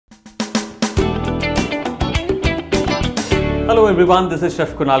Hello everyone, this is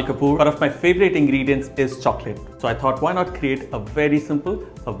Chef Kunal Kapur. One of my favorite ingredients is chocolate. So I thought, why not create a very simple,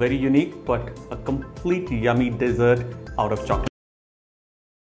 a very unique, but a complete yummy dessert out of chocolate.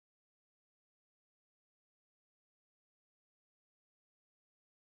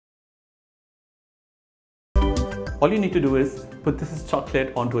 All you need to do is put this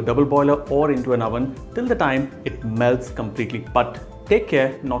chocolate onto a double boiler or into an oven till the time it melts completely. But take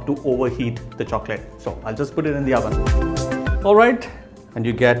care not to overheat the chocolate. So I'll just put it in the oven. All right, and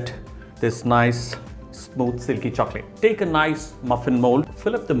you get this nice, smooth, silky chocolate. Take a nice muffin mold,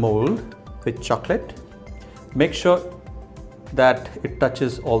 fill up the mold with chocolate. Make sure that it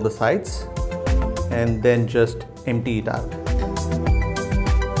touches all the sides and then just empty it out.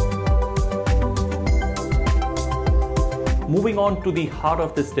 Moving on to the heart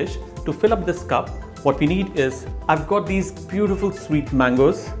of this dish, to fill up this cup, what we need is, I've got these beautiful sweet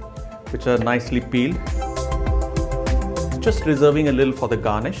mangoes, which are nicely peeled. Just reserving a little for the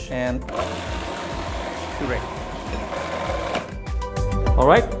garnish and puree. All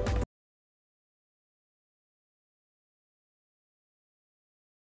right.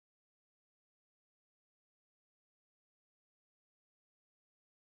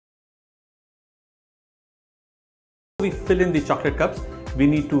 We fill in the chocolate cups. We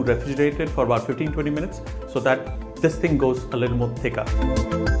need to refrigerate it for about 15-20 minutes so that this thing goes a little more thicker.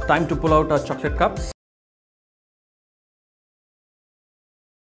 Time to pull out our chocolate cups.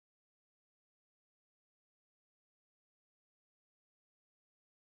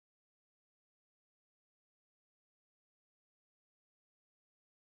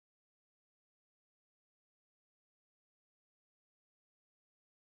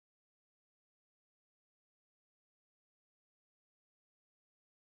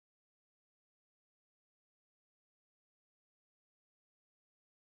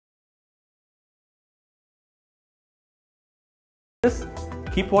 Just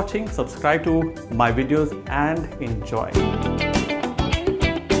keep watching, subscribe to my videos and enjoy.